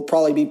will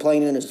probably be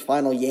playing in his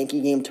final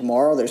Yankee game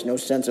tomorrow. There's no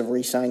sense of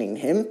re-signing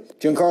him.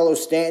 Giancarlo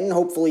Stanton,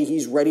 hopefully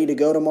he's ready to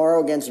go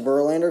tomorrow against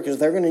Verlander, because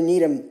they're going to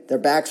need him. Their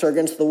backs are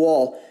against the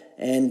wall.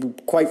 And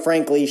quite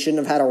frankly, he shouldn't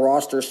have had a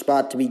roster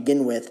spot to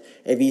begin with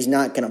if he's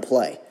not going to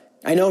play.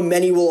 I know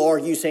many will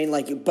argue saying,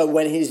 but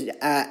when his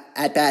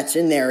at-bats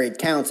in there, it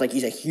counts.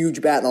 He's a huge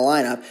bat in the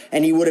lineup,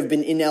 and he would have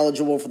been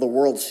ineligible for the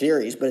World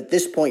Series. But at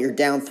this point, you're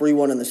down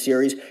 3-1 in the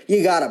series.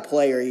 You got to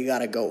play or you got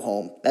to go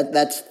home.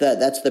 That's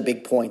the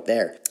big point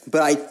there.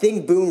 But I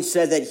think Boone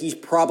said that he's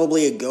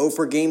probably a go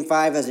for Game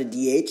 5 as a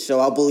DH, so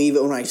I'll believe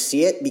it when I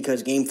see it,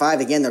 because Game 5,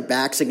 again, their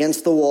backs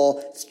against the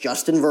wall. It's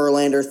Justin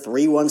Verlander,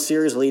 3-1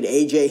 series lead,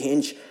 A.J.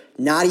 Hinch,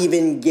 not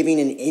even giving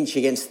an inch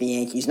against the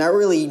Yankees, not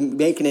really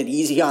making it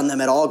easy on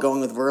them at all going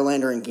with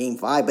Verlander in Game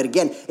 5. But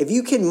again, if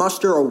you can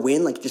muster a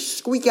win, just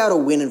squeak out a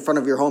win in front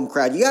of your home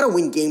crowd, you got to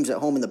win games at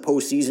home in the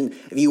postseason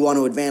if you want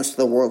to advance to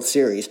the World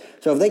Series.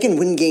 So if they can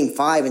win Game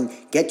 5 and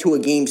get to a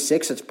Game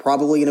 6, it's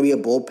probably going to be a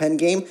bullpen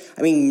game.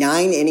 I mean,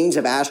 9 innings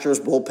of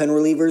Astros bullpen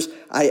relievers,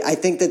 I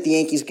think that the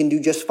Yankees can do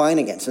just fine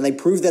against. And they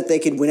proved that they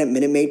could win at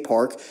Minute Maid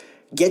Park.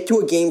 Get to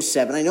a Game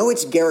 7. I know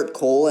it's Garrett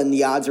Cole, and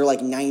the odds are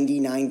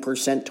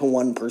 99% to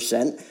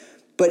 1%,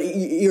 but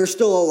you're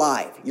still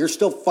alive. You're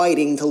still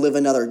fighting to live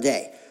another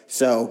day.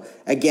 So,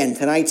 again,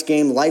 tonight's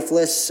game,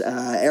 lifeless.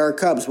 Eric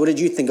Cubs, what did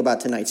you think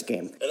about tonight's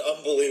game? An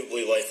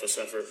unbelievably lifeless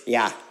effort.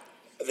 Yeah.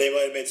 They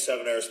might have made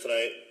 7 errors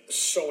tonight.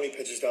 So many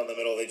pitches down the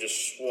middle they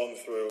just swung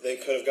through. They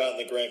could have gotten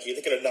the Greinke.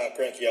 They could have knocked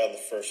Greinke out in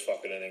the first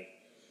fucking inning.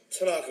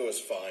 Tanaka was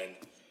fine.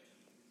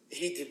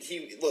 He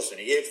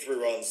gave 3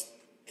 runs.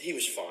 He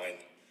was fine.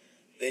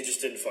 They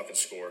just didn't fucking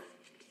score.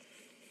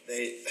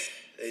 They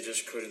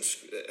just couldn't.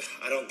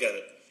 I don't get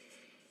it.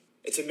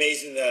 It's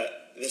amazing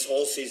that this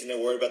whole season they're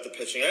worried about the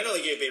pitching. I know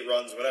they gave 8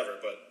 runs, whatever,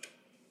 but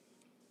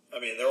I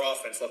mean, their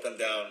offense let them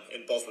down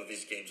in both of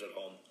these games at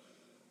home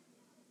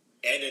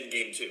and in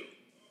Game 2.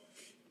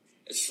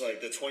 It's the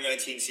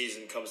 2019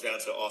 season comes down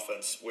to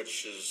offense,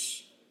 which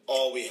is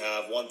all we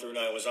have. 1 through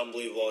 9 was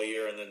unbelievable all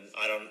year, and then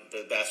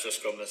the bats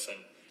just go missing.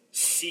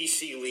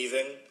 CC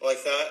leaving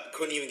like that,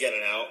 couldn't even get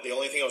an out. The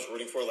only thing I was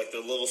rooting for, the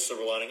little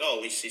silver lining,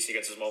 at least CC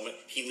gets his moment.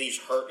 He leaves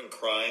hurt and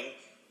crying.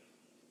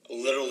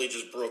 Literally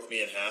just broke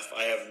me in half.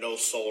 I have no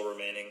soul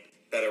remaining.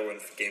 Better win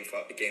Game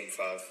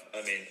 5.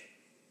 I mean,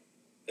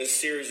 this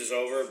series is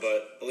over,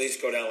 but at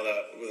least go down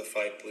with a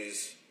fight,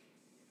 please.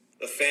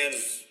 The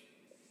fans,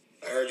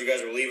 I heard you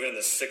guys were leaving in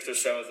the 6th or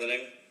 7th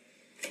inning.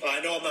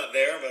 I know I'm not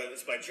there, but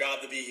it's my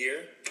job to be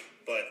here.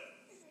 But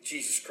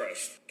Jesus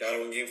Christ, gotta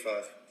win Game 5.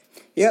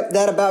 Yep,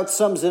 that about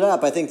sums it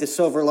up. I think the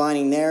silver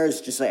lining there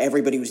is just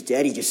everybody was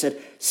dead. He just said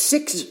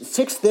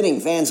 6th inning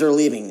fans are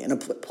leaving in a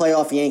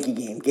playoff Yankee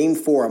game. Game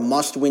 4, a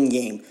must-win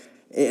game.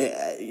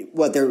 They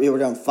were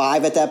down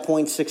 5 at that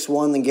point,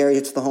 6-1. Then Gary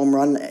hits the home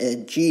run.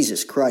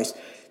 Jesus Christ.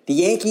 The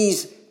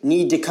Yankees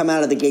need to come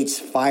out of the gates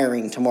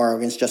firing tomorrow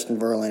against Justin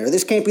Verlander.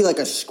 This can't be like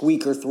a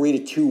squeaker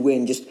 3-2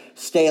 win. Just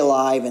stay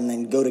alive and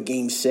then go to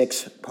Game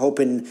 6,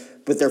 hoping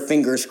with their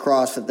fingers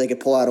crossed that they could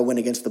pull out a win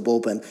against the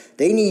bullpen.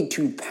 They need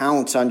to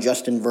pounce on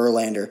Justin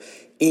Verlander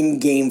in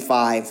Game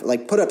 5,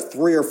 like put up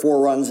 3 or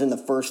 4 runs in the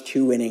first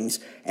 2 innings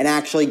and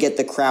actually get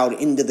the crowd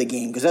into the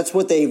game, because that's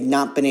what they've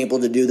not been able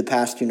to do the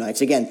past 2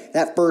 nights. Again,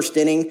 that first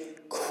inning,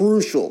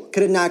 crucial.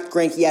 Could have knocked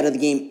Greinke out of the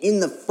game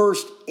in the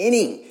first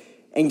inning,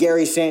 and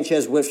Gary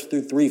Sanchez whiffs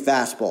through 3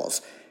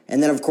 fastballs.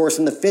 And then, of course,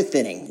 in the 5th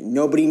inning,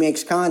 nobody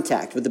makes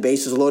contact with the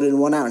bases loaded and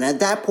 1 out. And at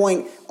that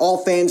point,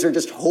 all fans are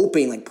just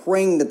hoping, like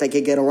praying that they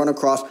could get a run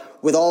across,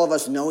 with all of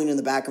us knowing in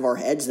the back of our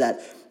heads that,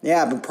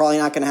 yeah, but probably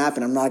not going to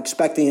happen. I'm not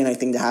expecting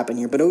anything to happen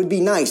here, but it would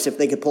be nice if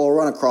they could pull a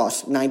run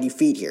across 90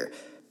 feet here.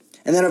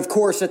 And then, of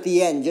course, at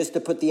the end, just to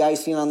put the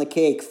icing on the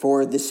cake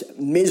for this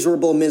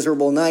miserable,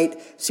 miserable night,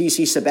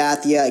 CC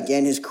Sabathia,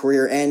 again, his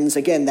career ends.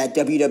 Again, that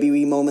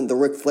WWE moment, the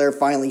Ric Flair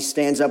finally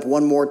stands up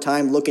one more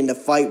time, looking to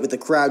fight with the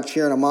crowd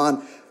cheering him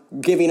on,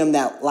 giving him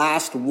that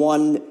last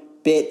one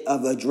bit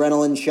of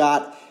adrenaline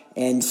shot,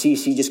 and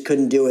CC just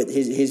couldn't do it.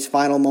 His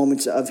final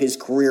moments of his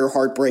career,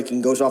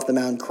 heartbreaking, goes off the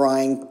mound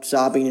crying,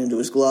 sobbing into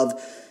his glove.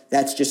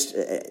 That's just,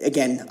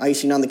 again,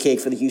 icing on the cake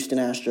for the Houston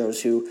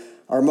Astros, who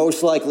are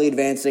most likely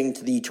advancing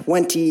to the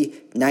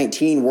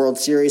 2019 World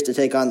Series to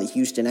take on the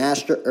Houston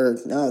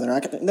Astros. No, they're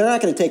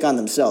not going to take on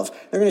themselves.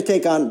 They're going to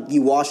take on the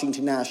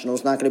Washington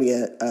Nationals. Not going to be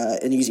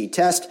an easy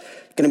test.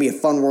 It's going to be a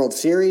fun World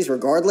Series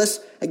regardless.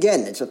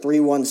 Again, it's a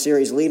 3-1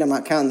 series lead. I'm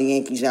not counting the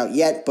Yankees out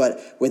yet, but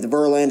with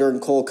Verlander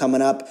and Cole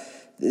coming up,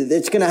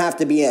 it's going to have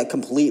to be a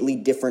completely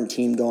different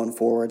team going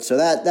forward. So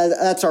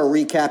that's our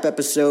recap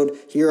episode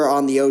here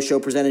on the O Show,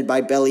 presented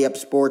by Belly Up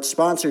Sports,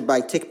 sponsored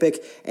by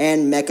TickPick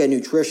and Mecca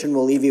Nutrition.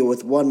 We'll leave you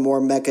with one more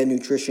Mecca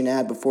Nutrition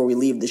ad before we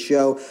leave the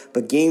show.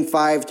 But Game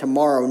 5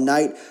 tomorrow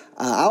night.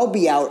 I'll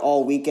be out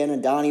all weekend,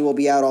 and Donnie will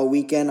be out all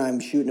weekend. I'm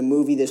shooting a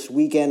movie this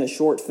weekend, a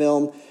short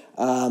film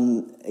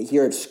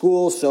here at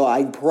school, so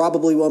I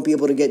probably won't be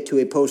able to get to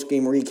a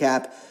post-game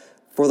recap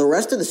for the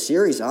rest of the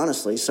series,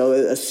 honestly. So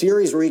a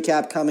series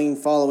recap coming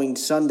following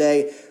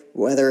Sunday,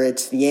 whether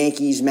it's the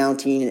Yankees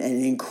mounting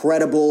an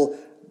incredible,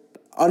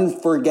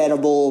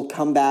 unforgettable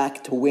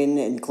comeback to win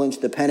and clinch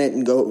the pennant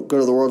and go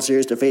to the World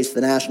Series to face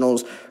the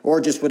Nationals,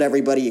 or just what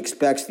everybody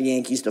expects, the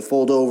Yankees to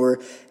fold over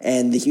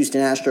and the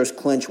Houston Astros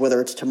clinch, whether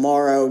it's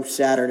tomorrow,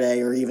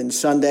 Saturday, or even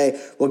Sunday.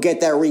 We'll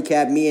get that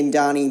recap, me and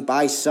Donnie,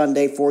 by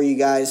Sunday for you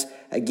guys.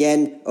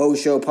 Again, O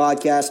Show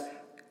Podcast.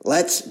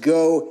 Let's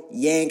go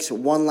Yanks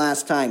one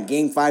last time.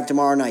 Game 5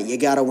 tomorrow night. You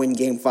got to win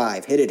Game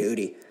 5. Hit it,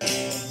 Hootie.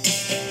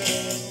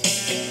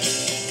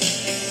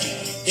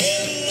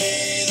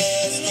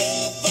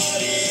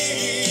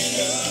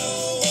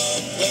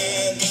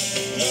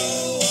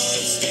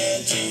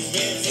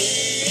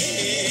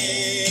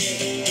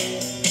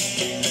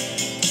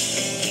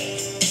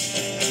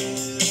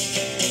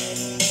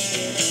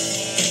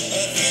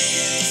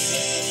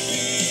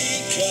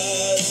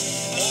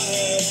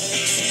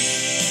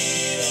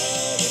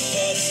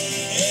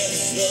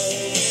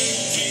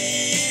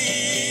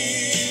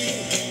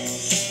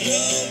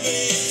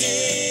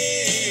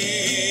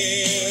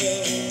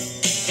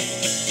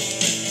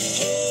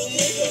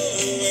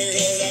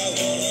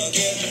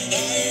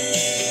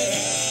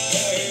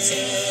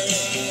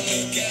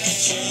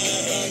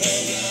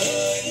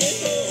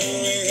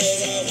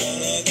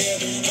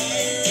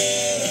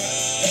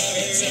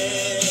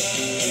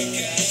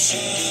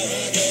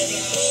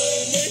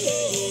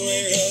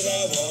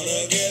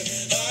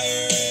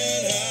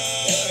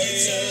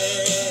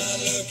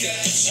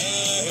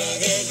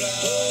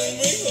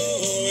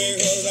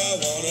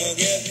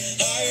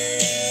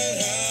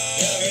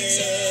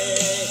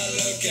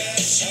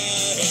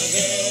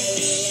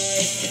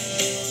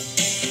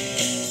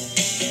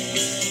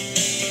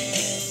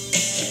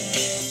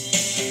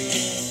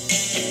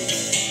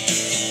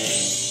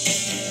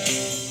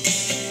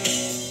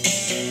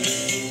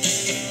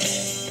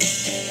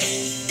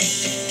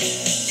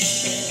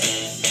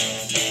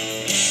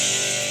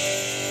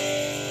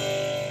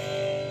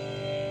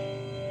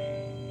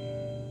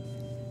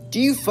 Do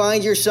you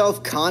find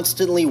yourself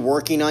constantly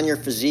working on your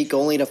physique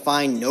only to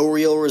find no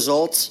real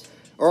results?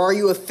 Or are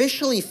you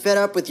officially fed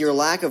up with your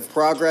lack of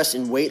progress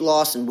in weight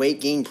loss and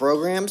weight gain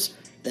programs?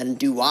 Then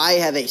do I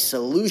have a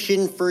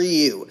solution for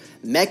you.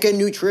 Mecca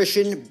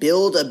Nutrition,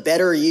 build a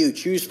better you.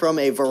 Choose from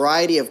a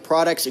variety of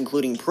products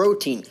including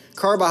protein,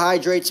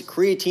 carbohydrates,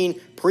 creatine,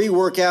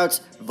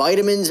 pre-workouts,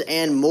 vitamins,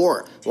 and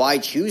more. Why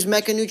choose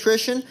Mecca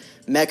Nutrition?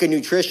 Mecca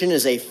Nutrition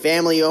is a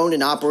family-owned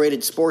and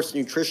operated sports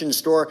nutrition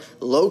store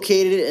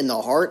located in the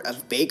heart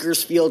of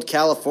Bakersfield,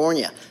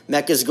 California.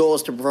 Mecca's goal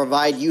is to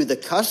provide you, the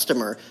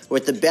customer,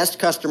 with the best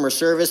customer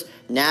service,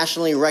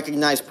 nationally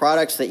recognized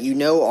products that you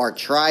know are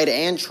tried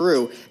and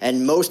true,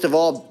 and most of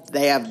all,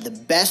 They have the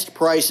best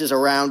prices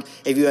around.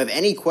 If you have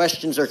any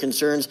questions or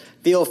concerns,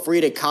 feel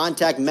free to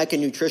contact Mecca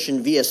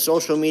Nutrition via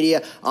social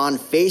media on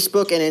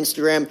Facebook and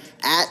Instagram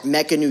at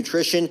Mecca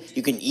Nutrition.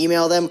 You can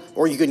email them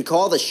or you can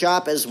call the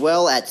shop as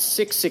well at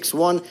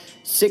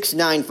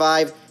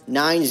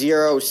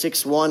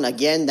 661-695-9061.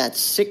 Again,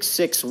 that's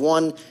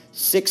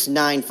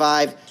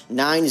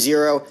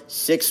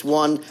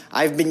 661-695-9061.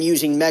 I've been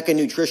using Mecca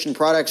Nutrition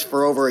products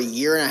for over a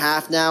year and a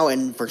half now,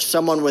 and for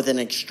someone with an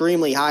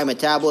extremely high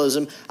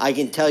metabolism, I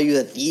can tell you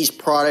that these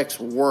products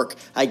work.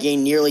 I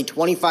gained nearly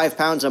 25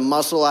 pounds of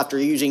muscle after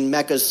using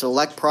Mecca's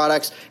select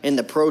products in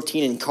the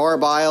protein and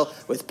carb aisle,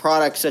 with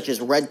products such as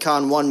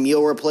Redcon 1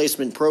 meal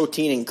replacement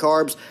protein and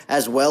carbs,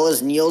 as well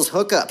as Neil's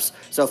hookups.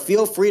 So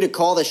feel free to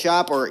call the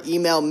shop or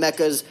email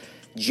Mecca's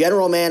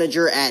general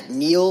manager at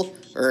Neil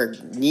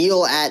at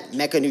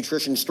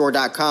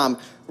meccanutritionstore.com.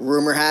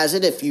 Rumor has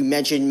it, if you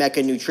mention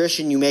Mecca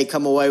Nutrition, you may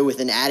come away with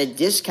an added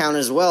discount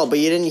as well, but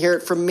you didn't hear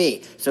it from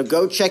me. So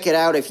go check it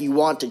out if you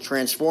want to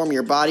transform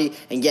your body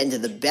and get into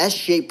the best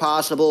shape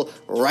possible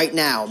right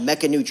now.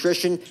 Mecca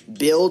Nutrition,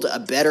 build a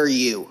better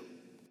you.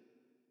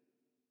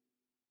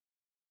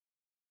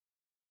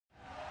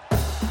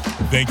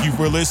 Thank you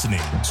for listening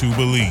to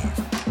Believe.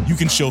 You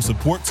can show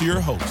support to your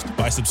host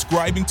by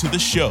subscribing to the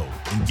show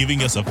and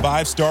giving us a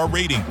 5-star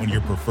rating on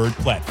your preferred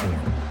platform.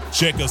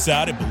 Check us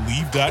out at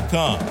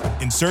Believe.com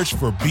and search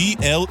for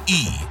BLEAV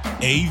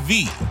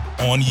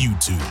on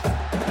YouTube.